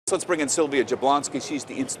So let's bring in Sylvia Jablonski. She's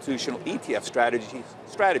the institutional ETF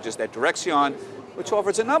strategist at Direxion, which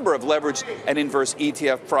offers a number of leveraged and inverse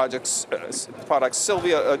ETF products.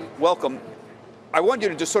 Sylvia, welcome. I want you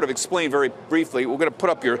to just sort of explain very briefly. We're going to put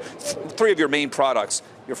up your three of your main products: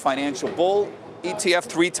 your financial bull ETF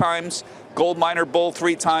 3 times, gold miner bull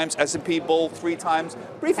 3 times, S&P bull 3 times.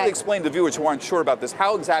 Briefly explain to viewers who aren't sure about this,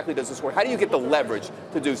 how exactly does this work? How do you get the leverage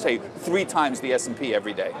to do, say, 3 times the S&P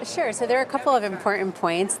every day? Sure. So there are a couple of important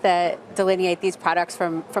points that delineate these products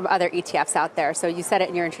from other ETFs out there. So you said it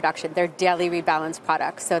in your introduction. They're daily rebalanced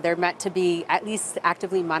products. So they're meant to be at least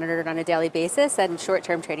actively monitored on a daily basis and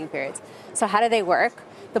short-term trading periods. So how do they work?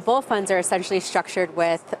 The bull funds are essentially structured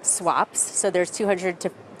with swaps. So there's 200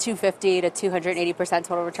 to 250 to 280%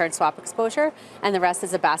 total return swap exposure, and the rest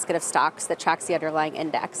is a basket of stocks that tracks the underlying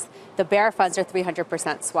index. The bear funds are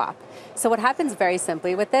 300% swap. So what happens very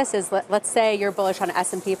simply with this is, let's say you're bullish on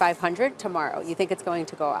S&P 500 tomorrow. You think it's going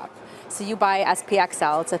to go up. So you buy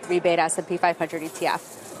SPXL, it's a 3-beta S&P 500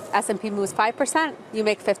 ETF. S&P moves 5%, you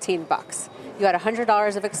make 15 bucks. You had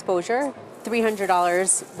 $100 of exposure,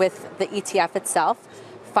 $300 with the ETF itself,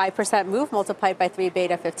 5% move multiplied by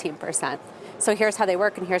 3-beta, 15%. So here's how they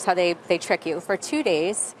work, and here's how they trick you. For 2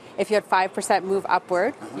 days, if you had 5% move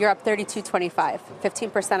upward, you're up 32.25,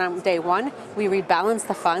 15% on day 1. We rebalance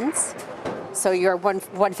the funds, so you're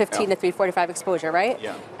 115 to 345 exposure, right?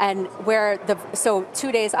 Yeah. And so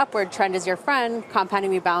 2 days upward, trend is your friend,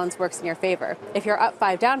 compounding rebalance works in your favor. If you're up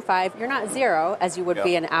 5, down 5, you're not 0, as you would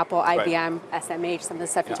be in Apple, IBM, SMH, some of the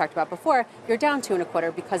stuff you talked about before. You're down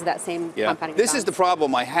 2.25 because of that same compounding This rebalance. is the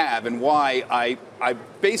problem I have, and why I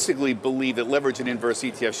basically believe that leverage and inverse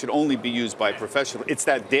ETFs should only be used by professionals. It's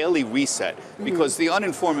that daily reset, because the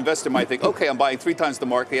uninformed investor might think, okay, I'm buying 3 times the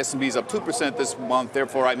market, the S&P is up 2% this month,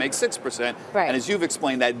 therefore I make 6%. Right. And as you've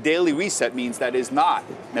explained, that daily reset means that is not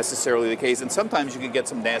necessarily the case, and sometimes you can get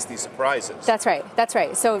some nasty surprises. That's right, that's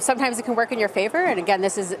right. So sometimes it can work in your favor, and again,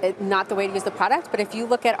 this is not the way to use the product, but if you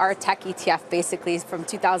look at our tech ETF, basically from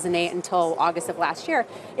 2008 until August of last year,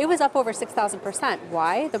 it was up over 6,000%.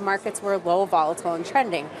 Why? The markets were low, volatile, and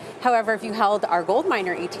trending. However, if you held our gold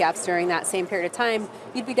miner ETFs during that same period of time,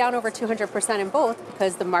 you'd be down over 200% in both,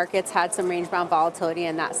 because the markets had some range-bound volatility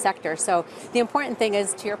in that sector. So the important thing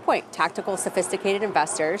is, to your point, tactical, sophisticated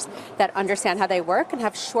investors that understand how they work and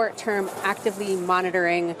have short-term, actively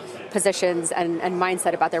monitoring positions and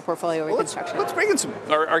mindset about their portfolio reconstruction. Let's bring in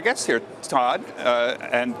our guests here, Todd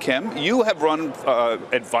and Kim. You have run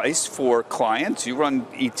advice for clients. You run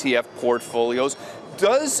ETF portfolios.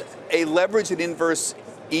 Does a leverage and inverse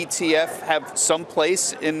ETF have some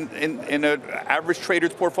place in an average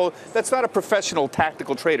trader's portfolio? That's not a professional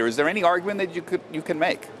tactical trader. Is there any argument that you can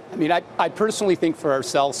make? I mean, I personally think for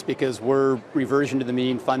ourselves, because we're reversion to the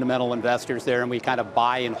mean fundamental investors there, and we kind of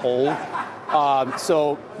buy and hold.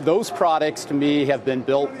 So those products, to me, have been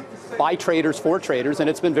built by traders for traders, and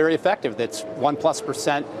it's been very effective. That's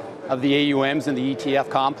 1+% of the AUMs in the ETF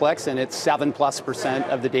complex, and it's 7+%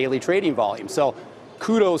 of the daily trading volume. So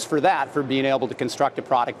kudos for that, for being able to construct a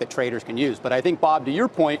product that traders can use. But I think, Bob, to your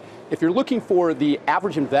point, if you're looking for the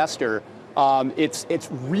average investor, it's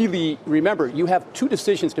really, remember, you have 2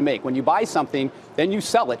 decisions to make. When you buy something, then you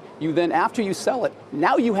sell it. After you sell it,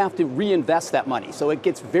 now you have to reinvest that money. So it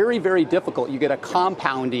gets very, very difficult. You get a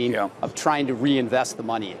compounding of trying to reinvest the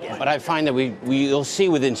money again. But I find that we'll see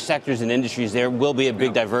within sectors and industries there will be a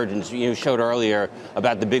big divergence. You showed earlier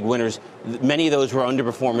about the big winners. Many of those were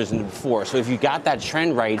underperformers in the before. So if you got that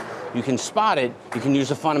trend right, you can spot it. You can use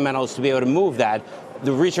the fundamentals to be able to move that.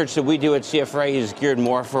 The research that we do at CFRA is geared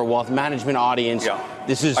more for a wealth management audience.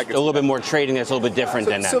 This is a little bit more trading that's a little bit different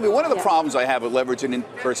than that. Sylvia, one of the problems I have with leverage and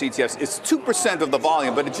inverse ETFs is 2% of the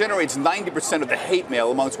volume, but it generates 90% of the hate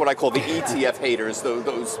mail amongst what I call the ETF haters,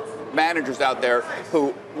 those managers out there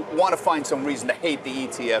who want to find some reason to hate the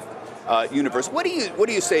ETF universe. What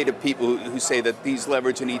do you say to people who say that these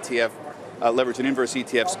leverage and inverse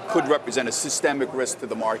ETFs could represent a systemic risk to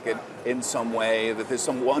the market in some way, that there's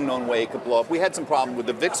some unknown way it could blow up? We had some problem with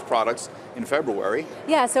the VIX products in February.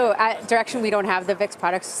 Yeah, so at Direxion, we don't have the VIX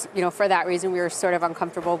products. For that reason, we were sort of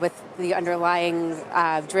uncomfortable with the underlying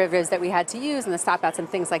derivatives that we had to use and the stop outs and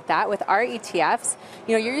things like that. With our ETFs,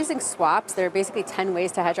 you're using swaps. There are basically 10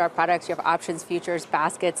 ways to hedge our products. You have options, futures,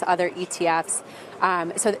 baskets, other ETFs.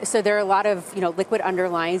 So there are a lot of liquid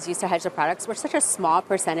underlyings used to hedge the products. We're such a small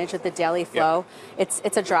percentage of the daily flow.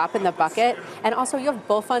 It's a drop in the bucket. And also you have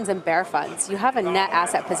bull funds and bear funds. You have a net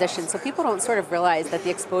asset position, so people don't sort of realize that the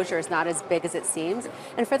exposure is not as big as it seems.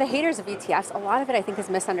 And for the haters of ETFs, a lot of it I think is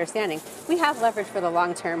misunderstanding. We have leverage for the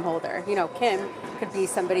long-term holder. You know, Kim could be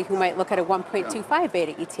somebody who might look at a 1.25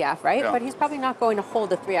 beta ETF, right? Yeah. But he's probably not going to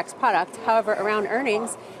hold a 3x product. However, around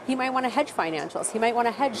earnings, he might want to hedge financials. He might want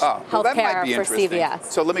to hedge healthcare for CVS.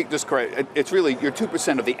 So let me just correct. It's really you're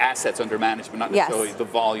 2% of the assets under management, not necessarily the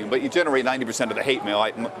volume, but you generate 90% of the hate mail.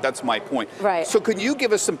 That's my point. Right. So could you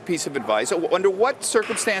give us some piece of advice? Under what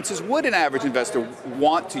circumstances would an average investor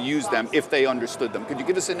want to use them if they understood them? Could you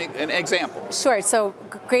give us an example? Sure. So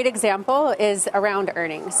great example is around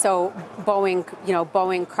earnings. So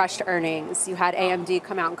Boeing crushed earnings. You had AMD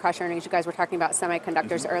come out and crush earnings. You guys were talking about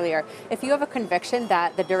semiconductors earlier. If you have a conviction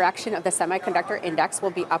that the direction of the semiconductor index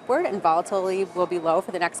will be upward and volatility will be low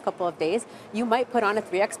for the next couple of days, you might put on a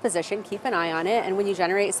 3x position, keep an eye on it, and when you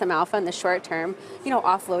generate some alpha in the short term,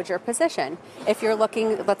 offload your position. If you're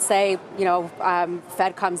looking, let's say,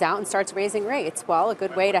 Fed comes out and starts raising rates, well, a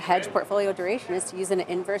good way to hedge portfolio duration is to use an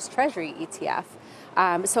inverse treasury ETF.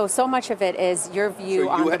 So much of it is your view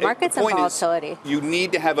on the markets and volatility. You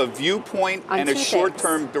need to have a viewpoint and a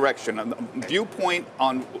short-term direction, a viewpoint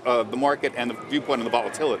on the market and a viewpoint on the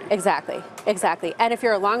volatility. Exactly. And if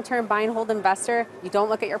you're a long-term buy and hold investor, you don't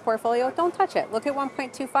look at your portfolio, don't touch it. Look at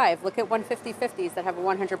 1.25, look at 150/50s that have a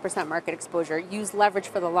 100% market exposure. Use leverage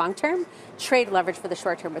for the long term, trade leverage for the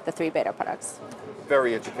short term with the 3 beta products.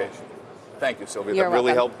 Very educational. Thank you, Sylvia. You're that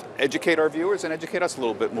really welcome. helped educate our viewers and educate us a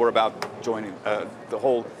little bit more about joining the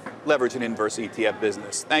whole leverage and inverse ETF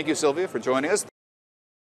business. Thank you, Sylvia, for joining us.